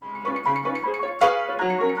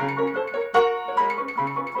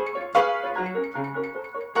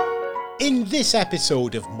this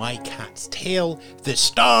episode of My Cat's Tale, the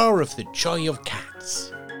star of The Joy of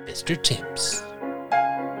Cats, Mr. Tibbs.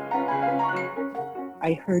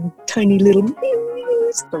 I heard tiny little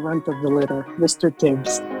meows, the runt of the litter, Mr.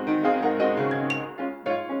 Tibbs.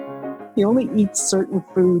 He only eats certain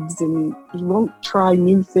foods and he won't try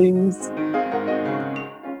new things.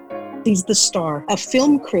 He's the star, a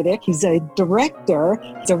film critic, he's a director,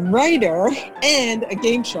 he's a writer, and a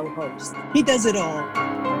game show host. He does it all.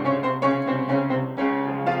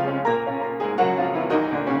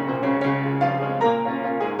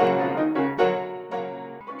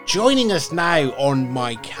 Joining us now on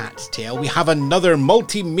My Cat's Tale, we have another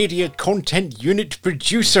multimedia content unit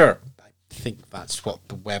producer. I think that's what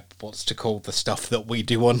the web wants to call the stuff that we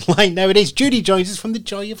do online nowadays. Judy joins us from The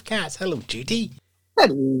Joy of Cats. Hello, Judy.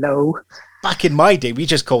 Hello. Back in my day, we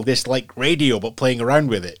just called this like radio, but playing around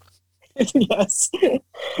with it. Yes.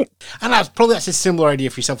 And that's a similar idea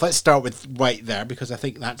for yourself. Let's start with right there, because I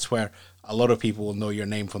think that's where a lot of people will know your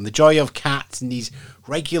name from. The Joy of Cats and these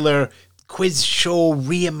regular quiz show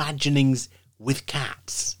reimaginings with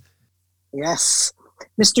cats. Yes.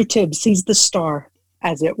 Mr. Tibbs, he's the star,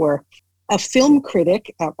 as it were. A film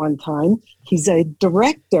critic at one time. He's a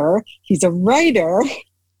director. He's a writer.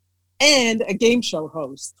 And a game show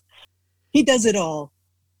host. He does it all.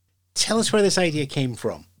 Tell us where this idea came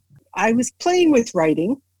from. I was playing with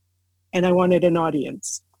writing and I wanted an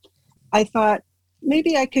audience. I thought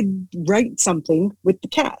maybe I could write something with the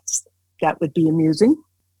cats. That would be amusing.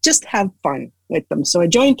 Just have fun with them. So I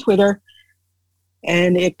joined Twitter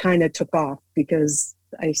and it kind of took off because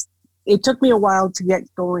it took me a while to get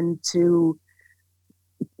going to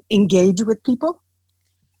engage with people,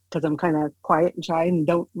 because I'm kind of quiet and shy and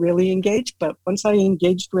don't really engage. But once I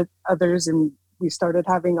engaged with others and we started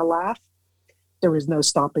having a laugh, there was no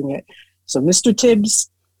stopping it. So Mr. Tibbs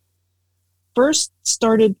first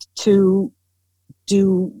started to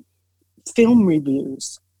do film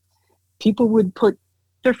reviews. People would put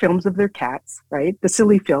their films of their cats, right? The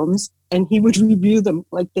silly films, and he would review them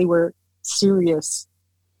like they were serious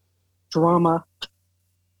drama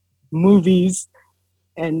movies.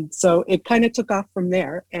 And so it kind of took off from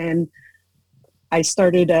there. And I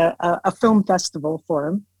started a film festival for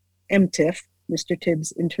him, MTIF, Mr.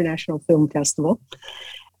 Tibbs International Film Festival.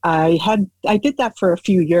 I did that for a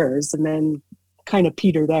few years and then kind of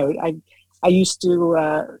petered out. I used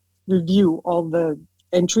to review all the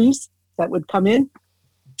entries that would come in,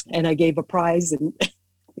 and I gave a prize, and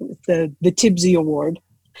the Tibbsy Award.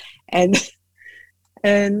 And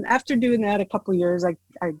after doing that a couple of years, I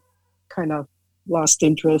kind of lost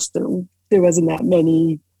interest. There wasn't that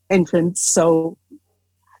many entrants, so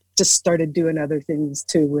just started doing other things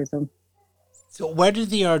too with them. So where did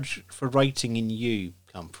the urge for writing in you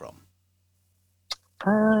come from?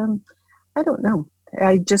 I don't know.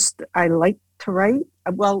 I like to write.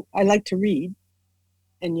 Well, I like to read.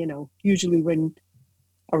 And, usually when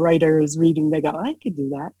a writer is reading, they go, I could do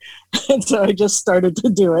that. And so I just started to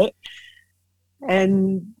do it.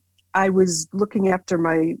 And I was looking after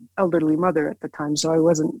my elderly mother at the time, so I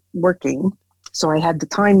wasn't working. So I had the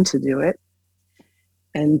time to do it.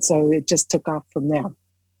 And so it just took off from there.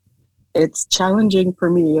 It's challenging for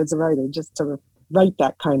me as a writer just to write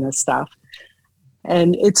that kind of stuff.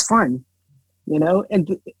 And it's fun,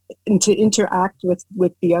 and to interact with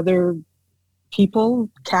the other people,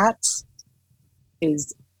 cats,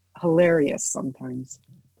 is hilarious sometimes.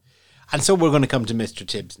 And so we're going to come to Mr.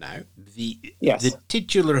 Tibbs now, the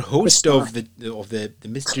titular host of the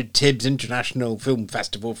Mr. Tibbs International Film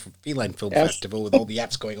Festival, Feline Film Festival, with all the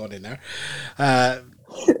apps going on in there.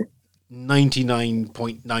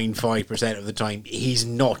 99.95% of the time, he's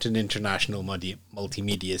not an international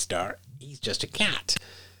multimedia star. He's just a cat.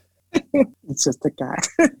 It's just a cat.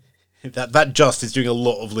 That just is doing a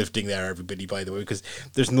lot of lifting there, everybody, by the way, because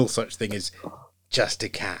there's no such thing as just a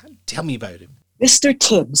cat. Tell me about him. Mr.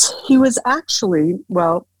 Tibbs, he was actually,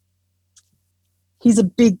 he's a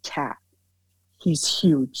big cat. He's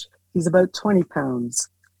huge. He's about 20 pounds.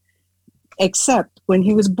 Except when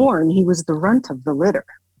he was born, he was the runt of the litter.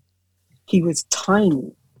 He was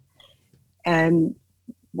tiny. And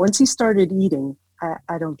once he started eating,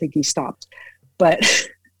 I don't think he stopped. But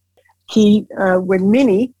when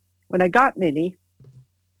I got Minnie,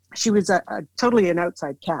 she was totally an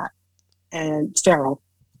outside cat and feral.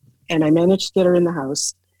 And I managed to get her in the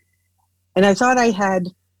house. And I thought I had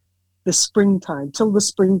till the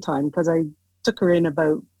springtime, because I took her in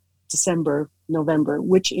about December, November,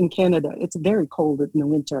 which in Canada, it's very cold in the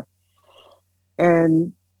winter.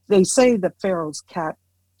 And they say that feral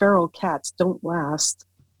cats don't last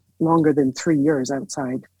longer than 3 years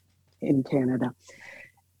outside in Canada.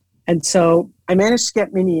 And so I managed to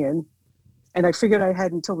get Minnie in. And I figured I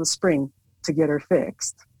had until the spring to get her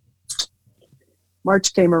fixed.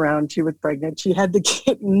 March came around. She was pregnant. She had the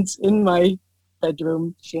kittens in my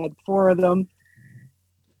bedroom. She had 4 of them.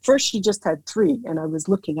 First, she just had 3, and I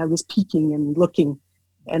was peeking and looking,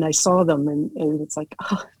 and I saw them, and it's like,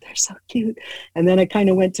 oh, they're so cute. And then I kind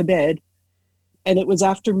of went to bed, and it was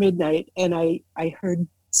after midnight, and I heard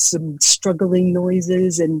some struggling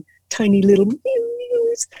noises and tiny little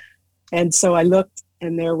mews. And so I looked,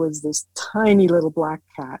 and there was this tiny little black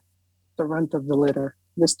cat, the runt of the litter,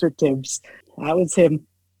 Mr. Tibbs. That was him.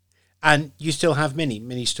 And you still have Minnie.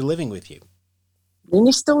 Minnie's still living with you.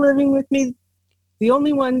 Minnie's still living with me. The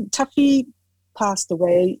only one, Tuffy, passed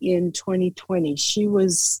away in 2020. She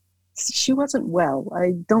wasn't well.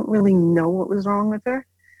 I don't really know what was wrong with her.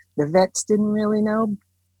 The vets didn't really know.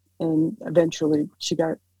 And eventually she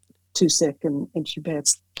got too sick and she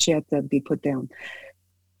had to be put down.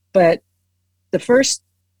 But the first,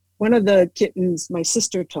 one of the kittens my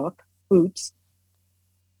sister took, Boots,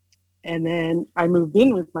 and then I moved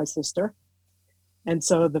in with my sister. And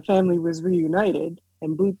so the family was reunited,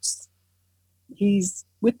 and Boots, he's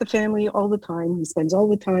with the family all the time. He spends all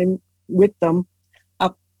the time with them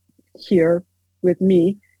up here with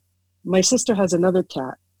me. My sister has another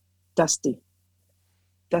cat, Dusty.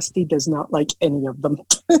 Dusty does not like any of them.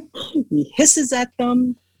 He hisses at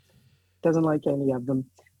them, doesn't like any of them.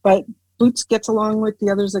 But Boots gets along with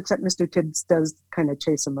the others, except Mr. Tibbs does kind of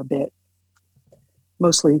chase him a bit,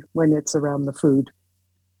 mostly when it's around the food.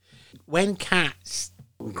 When cats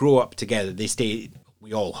grow up together, they stay,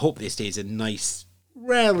 we all hope they stay as a nice,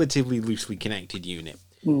 relatively loosely connected unit.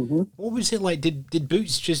 Mm-hmm. What was it like? Did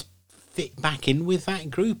Boots just fit back in with that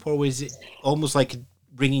group, or was it almost like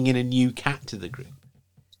bringing in a new cat to the group?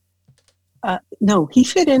 No, he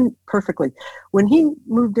fit in perfectly. When he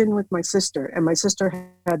moved in with my sister, and my sister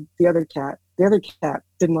had the other cat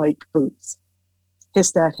didn't like Boots,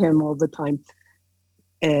 hissed at him all the time,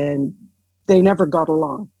 and they never got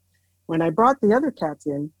along. When I brought the other cats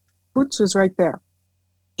in, Boots was right there.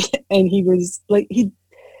 And he was like,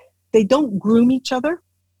 they don't groom each other,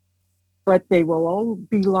 but they will all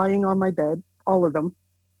be lying on my bed, all of them,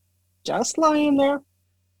 just lying there,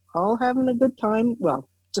 all having a good time. Well,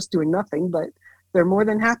 just doing nothing, but they're more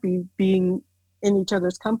than happy being in each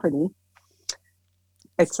other's company.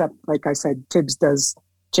 Except, like I said, Tibbs does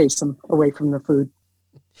chase them away from the food.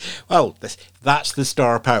 Well, that's the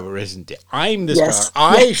star power, isn't it? I'm the Yes.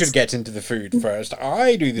 star. I Yes. should get into the food first.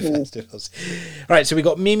 I do the festivals. Right, so we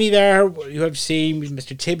got Mimi there, who I've seen.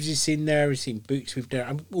 Mr. Tibbs is seen there. We've seen Boots. We've there.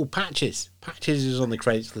 Oh, Patches. Patches is on the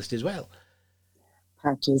credits list as well.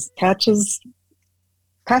 Patches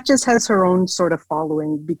has her own sort of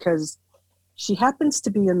following because she happens to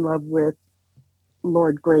be in love with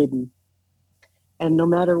Lord Graydon. And no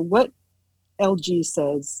matter what LG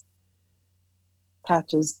says,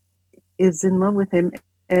 Patches is in love with him,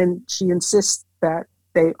 and she insists that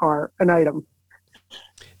they are an item.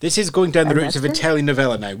 This is going down the routes of a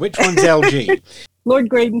telenovela now. Which one's LG? Lord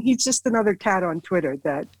Graydon, he's just another cat on Twitter,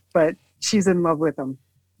 but she's in love with him.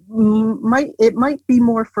 It might be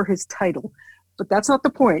more for his title, but that's not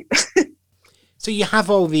the point. So you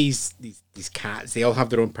have all these cats. They all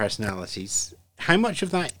have their own personalities. How much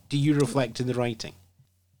of that do you reflect in the writing?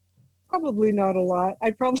 Probably not a lot.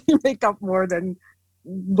 I probably make up more than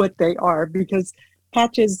what they are, because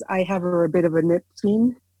Patches, I have her a bit of a nip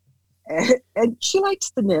fiend, and she likes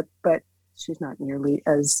the nip, but she's not nearly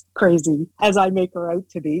as crazy as I make her out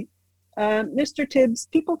to be. Mr. Tibbs,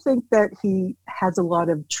 people think that he has a lot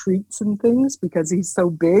of treats and things because he's so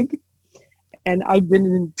big. And I've been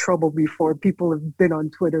in trouble before. People have been on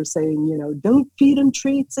Twitter saying, don't feed him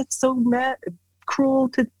treats. It's so cruel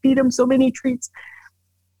to feed him so many treats.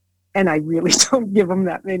 And I really don't give him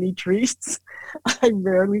that many treats. I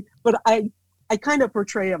rarely, but I kind of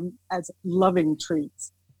portray him as loving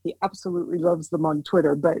treats. He absolutely loves them on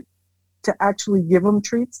Twitter, but to actually give him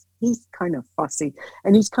treats, he's kind of fussy.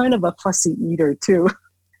 And he's kind of a fussy eater too.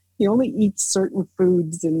 He only eats certain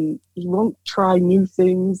foods and he won't try new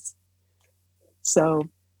things. So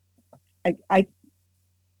I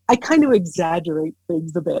kind of exaggerate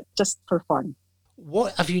things a bit just for fun.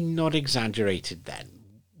 What have you not exaggerated then?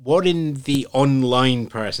 What in the online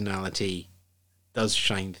personality does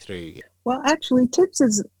shine through? Well, actually, Tibbs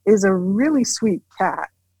is a really sweet cat.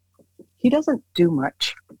 He doesn't do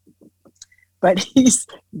much, but he's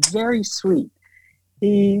very sweet.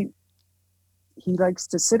 He likes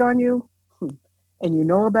to sit on you, and you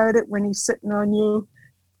know about it when he's sitting on you.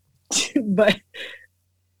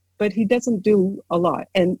 but he doesn't do a lot.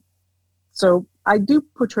 And so I do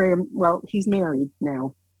portray him, well, he's married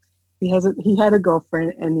now. He had a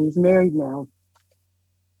girlfriend and he's married now.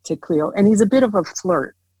 to Cleo. And he's a bit of a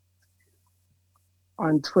flirt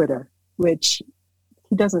on Twitter, which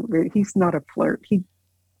he doesn't really, he's not a flirt. He's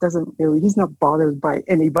not bothered by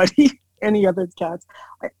anybody, any other cats.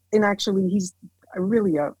 And actually, he's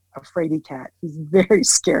really a fraidy cat. He's very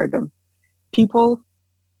scared of people,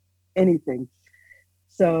 anything.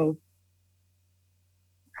 So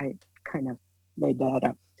I kind of made that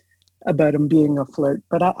up about him being a flirt.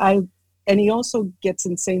 But and he also gets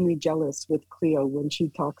insanely jealous with Cleo when she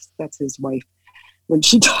talks. That's his wife. When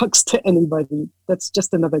she talks to anybody, that's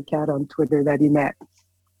just another cat on Twitter that he met.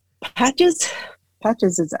 Patches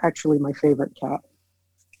is actually my favorite cat.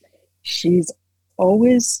 She's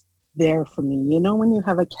always there for me. You know, when you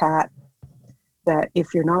have a cat that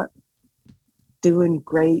if you're not doing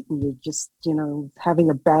great and you're just, having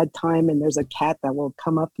a bad time and there's a cat that will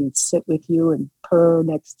come up and sit with you and purr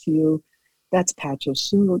next to you, that's Patches.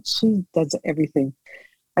 She does everything.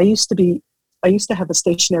 I used to have a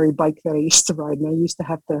stationary bike that I used to ride, and I used to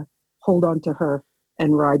have to hold on to her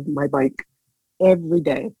and ride my bike every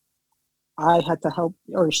day. I had to help,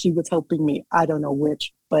 or she was helping me. I don't know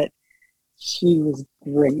which, but she was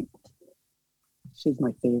great. She's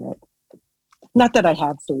my favorite. Not that I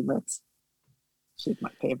have favorites. She's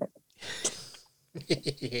my favorite.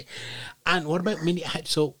 And what about Minnie?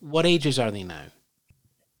 So what ages are they now?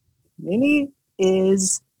 Minnie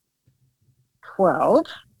is 12,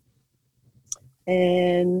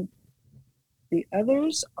 and the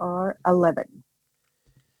others are 11.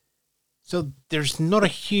 So there's not a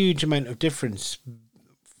huge amount of difference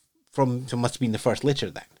so must have been the first litter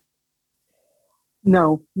then.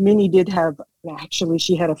 No, Minnie did have, actually,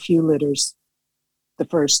 she had a few litters the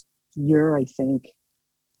first year, I think,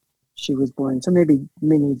 she was born. So maybe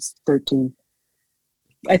Minnie's 13.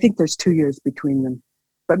 I think there's 2 years between them.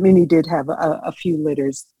 But Minnie did have a few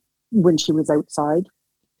litters when she was outside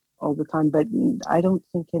all the time. But I don't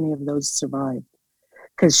think any of those survived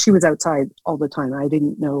because she was outside all the time. I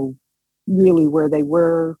didn't know really where they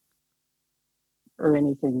were or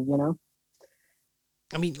anything,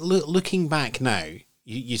 I mean, looking back now,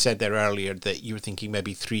 you said there earlier that you were thinking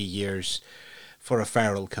maybe 3 years for a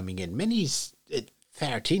feral coming in. Minnie's at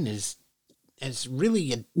 13 is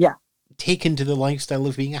really taken to the lifestyle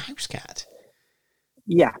of being a house cat.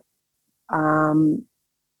 Yeah.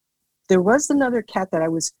 There was another cat that I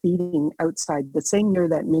was feeding outside the same year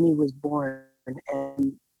that Minnie was born,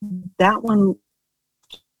 and that one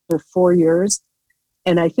for 4 years.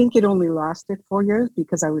 And I think it only lasted 4 years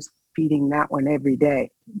because I was feeding that one every day,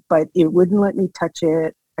 but it wouldn't let me touch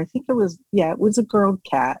it. I think it was a girl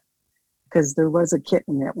cat because there was a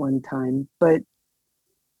kitten at one time, but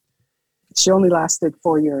she only lasted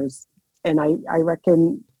 4 years. And I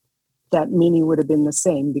reckon that Minnie would have been the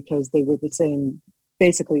same because they were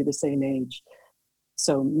basically the same age.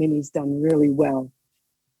 So Minnie's done really well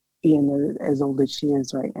being as old as she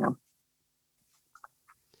is right now.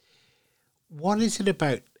 What is it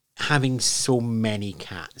about having so many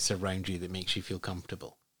cats around you that makes you feel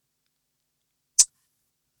comfortable?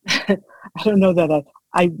 I don't know that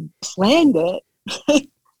I planned it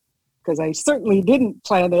because I certainly didn't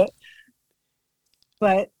plan it.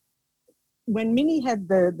 But when Minnie had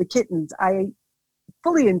the kittens, I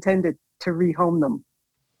fully intended to rehome them.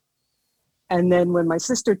 And then when my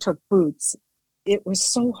sister took Boots, it was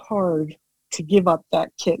so hard to give up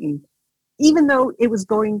that kitten. Even though it was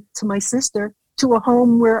going to my sister, to a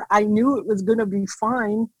home where I knew it was going to be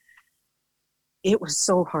fine, it was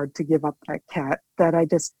so hard to give up that cat that I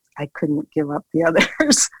couldn't give up the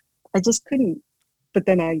others. I just couldn't. But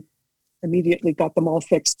then I immediately got them all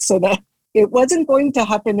fixed so that it wasn't going to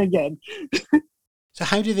happen again. So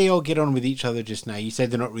how do they all get on with each other just now? You said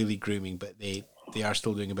they're not really grooming, but they are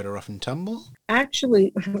still doing a bit of rough and tumble?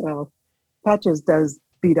 Actually, well, Patches does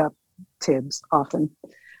beat up Tibbs often.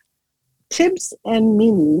 Tibbs and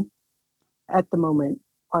Minnie at the moment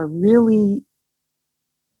are really,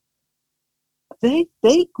 they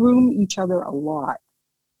groom each other a lot,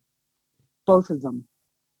 both of them,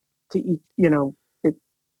 to eat,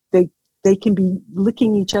 they can be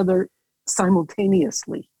licking each other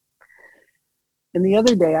simultaneously. And the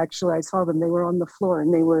other day, actually, I saw them, they were on the floor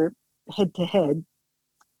and they were head to head.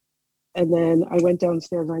 And then I went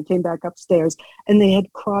downstairs and I came back upstairs and they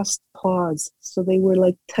had crossed paws. So they were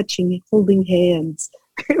like touching, holding hands.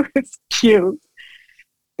 It was cute.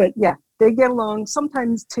 But yeah, they get along.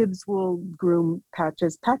 Sometimes Tibbs will groom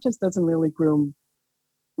Patches. Patches doesn't really groom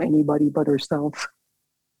anybody but herself.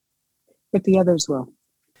 But the others will.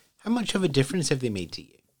 How much of a difference have they made to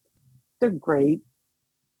you? They're great.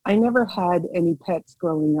 I never had any pets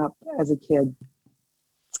growing up as a kid.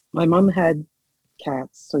 My mom had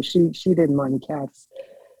cats, so she didn't mind cats.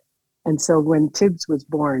 And so when Tibbs was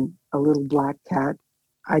born, a little black cat,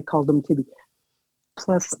 I called him Tibby.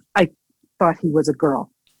 Plus, I thought he was a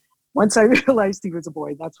girl. Once I realized he was a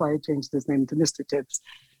boy, that's why I changed his name to Mr. Tibbs.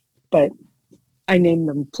 But I named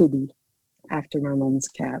him Tibby after my mom's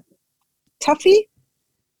cat. Tuffy,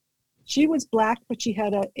 she was black, but she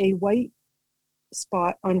had a white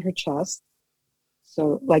spot on her chest.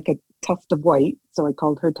 So like a tuft of white. So I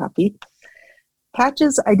called her Tuffy.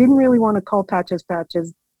 Patches, I didn't really want to call Patches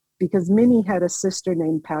Patches because Minnie had a sister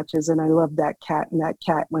named Patches and I loved that cat and that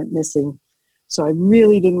cat went missing. So I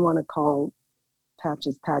really didn't want to call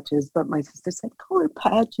Patches Patches, but my sister said, call her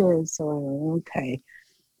Patches. So I went, okay.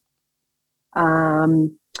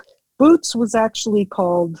 Boots was actually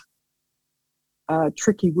called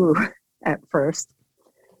Tricky Woo at first.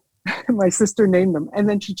 My sister named him and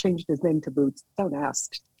then she changed his name to Boots. Don't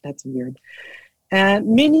ask. That's weird. And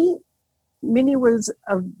Minnie was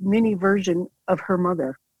a mini version of her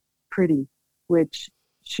mother, Pretty, which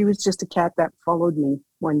she was just a cat that followed me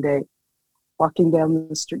one day, walking down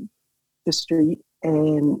the street,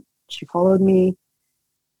 and she followed me,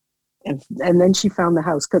 and then she found the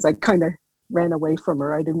house because I kind of ran away from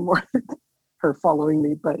her. I didn't want her following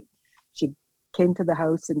me, but she came to the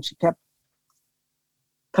house and she kept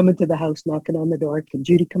coming to the house, knocking on the door. Can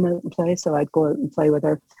Judy come out and play? So I'd go out and play with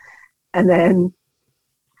her, and then.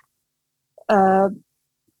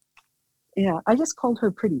 Yeah, I just called her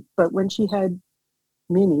Pretty. But when she had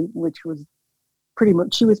Minnie, which was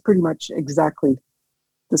she was pretty much exactly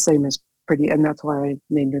the same as Pretty, and that's why I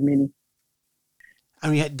named her Minnie. I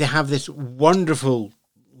mean, they have this wonderful,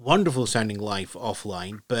 wonderful sounding life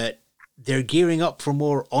offline, but they're gearing up for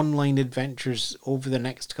more online adventures over the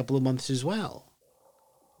next couple of months as well.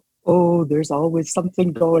 Oh, there's always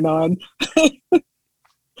something going on.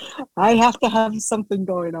 I have to have something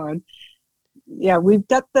going on. Yeah, we've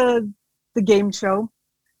got the game show,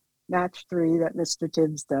 Match 3, that Mr.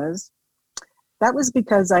 Tibbs does. That was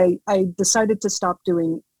because I decided to stop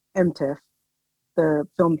doing MTIFF, the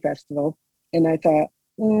film festival, and I thought,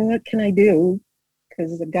 well, what can I do?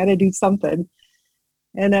 Because I've got to do something.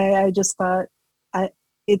 And I just thought,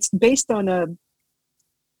 it's based on a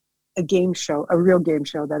game show, a real game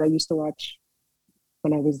show that I used to watch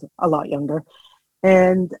when I was a lot younger.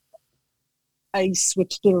 And I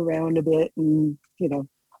switched it around a bit and,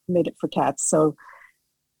 made it for cats. So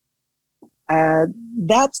I'll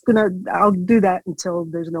do that until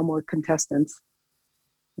there's no more contestants,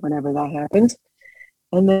 whenever that happens.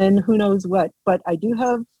 And then who knows what. But I've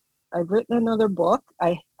written another book.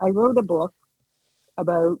 I wrote a book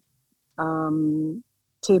about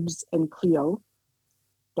Tibbs and Cleo.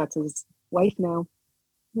 That's his wife now,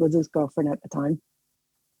 was his girlfriend at the time.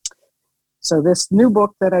 So this new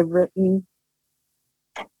book that I've written,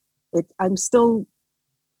 I'm still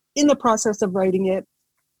in the process of writing it.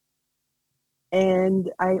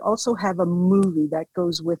 And I also have a movie that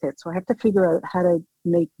goes with it. So I have to figure out how to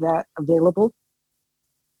make that available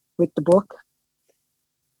with the book.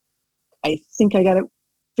 I think I got it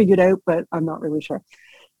figured out, but I'm not really sure.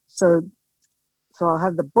 So I'll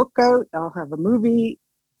have the book out, I'll have a movie,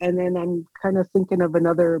 and then I'm kind of thinking of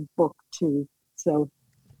another book too. So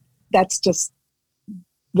that's just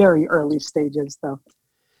very early stages though.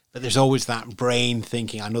 But there's always that brain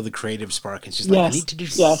thinking, I know the creative spark. It's just like, I need to do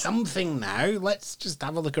something now. Let's just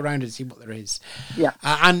have a look around and see what there is. Yeah.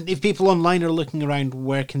 And if people online are looking around,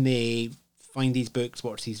 where can they find these books,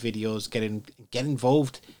 watch these videos, get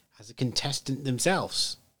involved as a contestant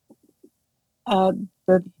themselves?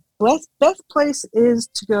 The best place is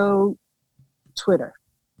to go Twitter,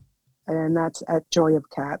 and that's at Joy of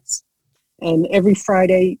Cats. And every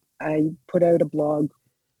Friday I put out a blog,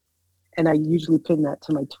 and I usually pin that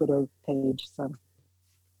to my Twitter page. So,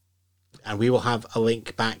 and we will have a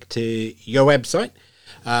link back to your website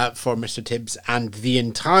for Mr. Tibbs and the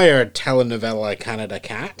entire telenovela Canada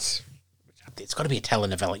Cat. It's got to be a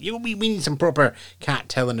telenovela. We need some proper cat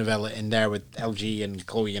telenovela in there with LG and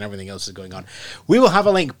Chloe and everything else is going on. We will have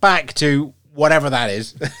a link back to whatever that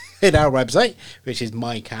is in our website, which is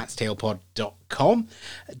mycatstailpod.com.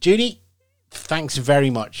 Judy, thanks very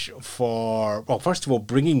much for, well, first of all,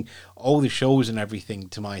 bringing all the shows and everything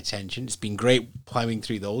to my attention. It's been great plowing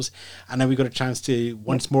through those. And then we got a chance to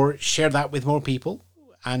once more share that with more people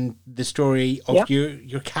and the story of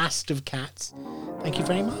your cast of cats. Thank you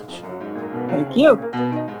very much. Thank you.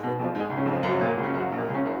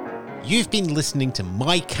 You've been listening to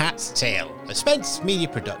My Cat's Tale, a Spence Media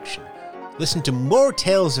production. Listen to more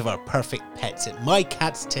tales of our perfect pets at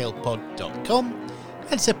mycatstailpod.com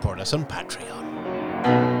and support us on Patreon.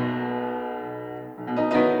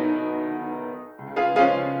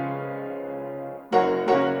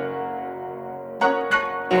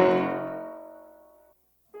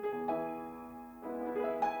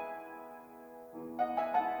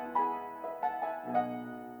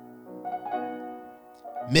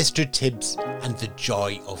 Mr. Tibbs and the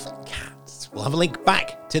Joy of Cats. We'll have a link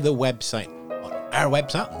back to the website on our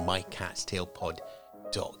website,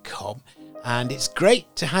 mycatstailpod.com. And it's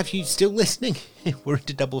great to have you still listening. We're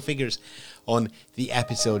into double figures on the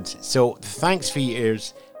episodes. So thanks for your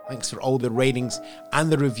ears. Thanks for all the ratings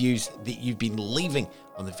and the reviews that you've been leaving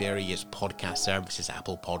on the various podcast services.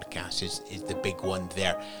 Apple Podcasts is the big one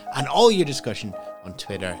there. And all your discussion on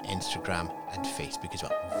Twitter, Instagram and Facebook as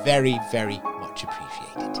well. Very, very much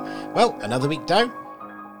appreciated. Well, another week down.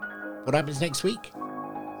 What happens next week?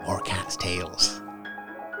 More cat's tails.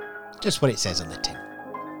 Just what it says on the tin.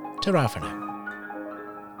 Ta-ra for now.